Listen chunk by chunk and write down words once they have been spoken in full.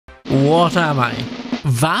What am I?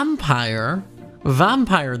 Vampire?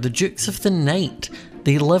 Vampire, the Dukes of the Night.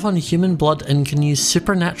 They live on human blood and can use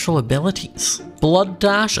supernatural abilities. Blood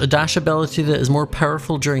Dash, a dash ability that is more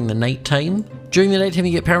powerful during the night time. During the night time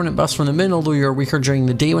you get permanent buffs from the moon, although you're weaker during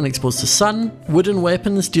the day when exposed to sun. Wooden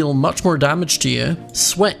weapons deal much more damage to you.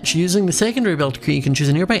 Switch, using the secondary ability you can choose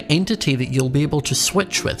a nearby entity that you'll be able to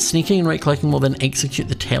switch with. Sneaking and right clicking will then execute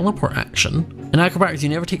the teleport action. In acrobatics you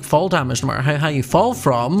never take fall damage no matter how high you fall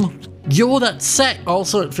from. Yo, that's sick!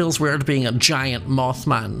 Also, it feels weird being a giant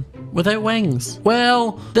Mothman without wings.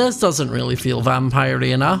 Well, this doesn't really feel vampire-y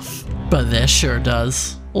enough, but this sure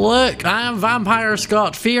does. Look, I am Vampire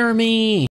Scott, fear me!